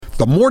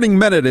The Morning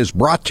Minute is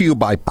brought to you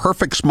by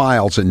Perfect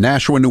Smiles in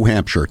Nashua, New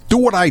Hampshire. Do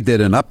what I did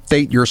and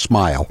update your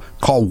smile.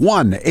 Call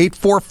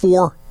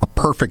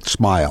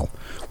 1-844-A-PERFECT-SMILE.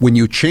 When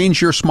you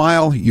change your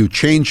smile, you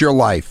change your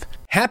life.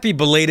 Happy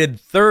belated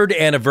third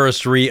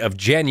anniversary of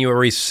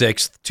January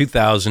 6th,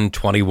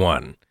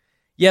 2021.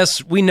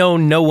 Yes, we know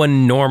no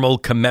one normal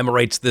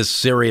commemorates this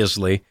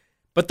seriously,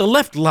 but the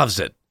left loves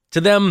it.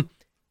 To them,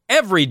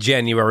 every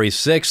January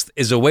 6th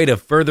is a way to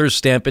further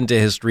stamp into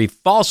history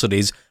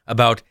falsities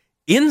about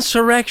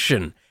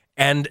insurrection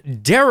and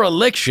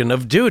dereliction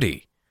of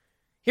duty.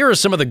 Here are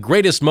some of the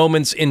greatest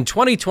moments in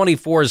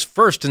 2024's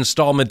first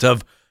installment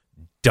of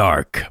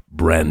Dark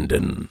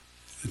Brendan.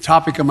 The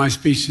topic of my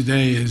speech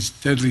today is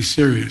deadly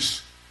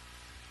serious,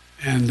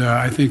 and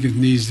I think it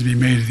needs to be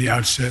made at the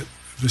outset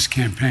of this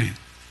campaign.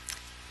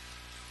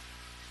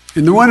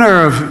 In the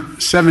winter of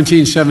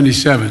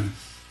 1777,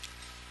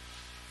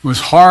 it was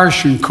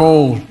harsh and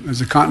cold as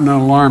the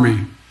Continental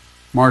Army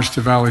marched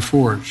to Valley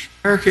Forge.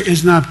 America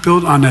is not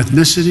built on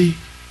ethnicity,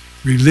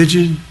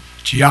 religion,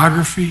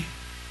 geography.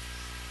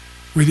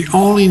 We're the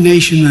only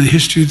nation in the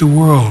history of the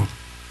world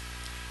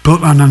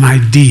built on an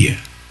idea.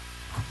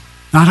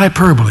 Not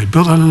hyperbole,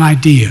 built on an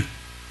idea.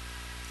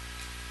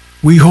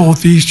 We hold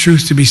these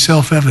truths to be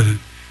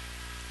self-evident,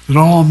 that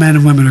all men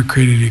and women are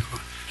created equal.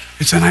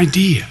 It's an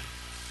idea.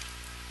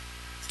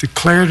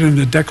 Declared in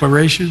the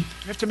Declaration,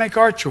 we have to make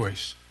our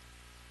choice.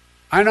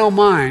 I know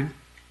mine,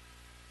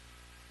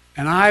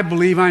 and I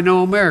believe I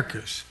know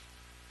America's.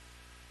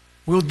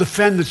 We'll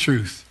defend the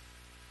truth,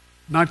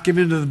 not give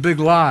in to the big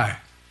lie.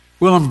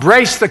 We'll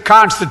embrace the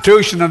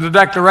Constitution and the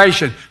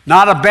Declaration,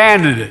 not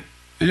abandon it.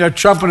 And yet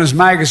Trump and his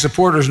MAGA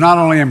supporters not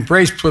only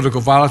embrace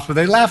political violence, but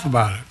they laugh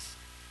about it.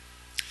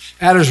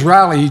 At his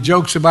rally, he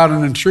jokes about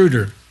an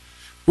intruder,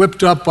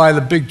 whipped up by the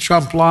big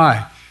Trump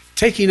lie,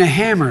 taking a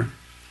hammer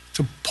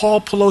to Paul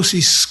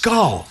Pelosi's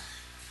skull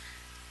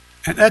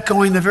and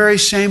echoing the very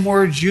same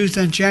words used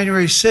on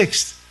January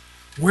 6th.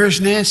 Where's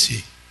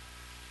Nancy?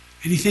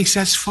 And he thinks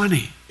that's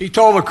funny. He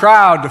told the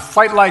crowd to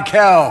fight like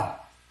hell,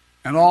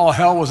 and all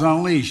hell was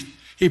unleashed.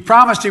 He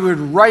promised he would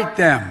write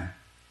them.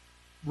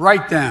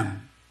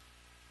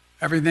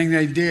 Everything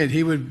they did,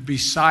 he would be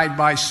side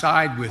by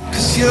side with them.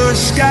 'Cause you're a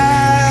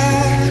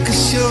sky,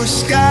 'cause you're a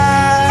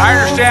sky. I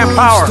understand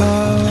power.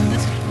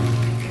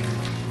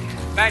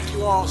 Thank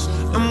you all, sir.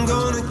 I'm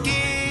gonna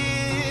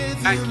give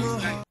Thank you.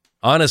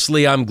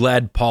 Honestly, I'm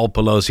glad Paul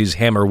Pelosi's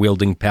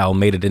hammer-wielding pal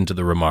made it into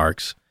the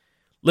remarks.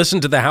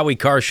 Listen to The Howie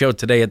Carr Show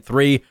today at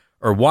 3,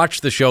 or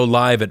watch the show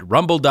live at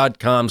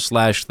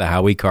rumble.com/The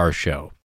Howie Carr Show.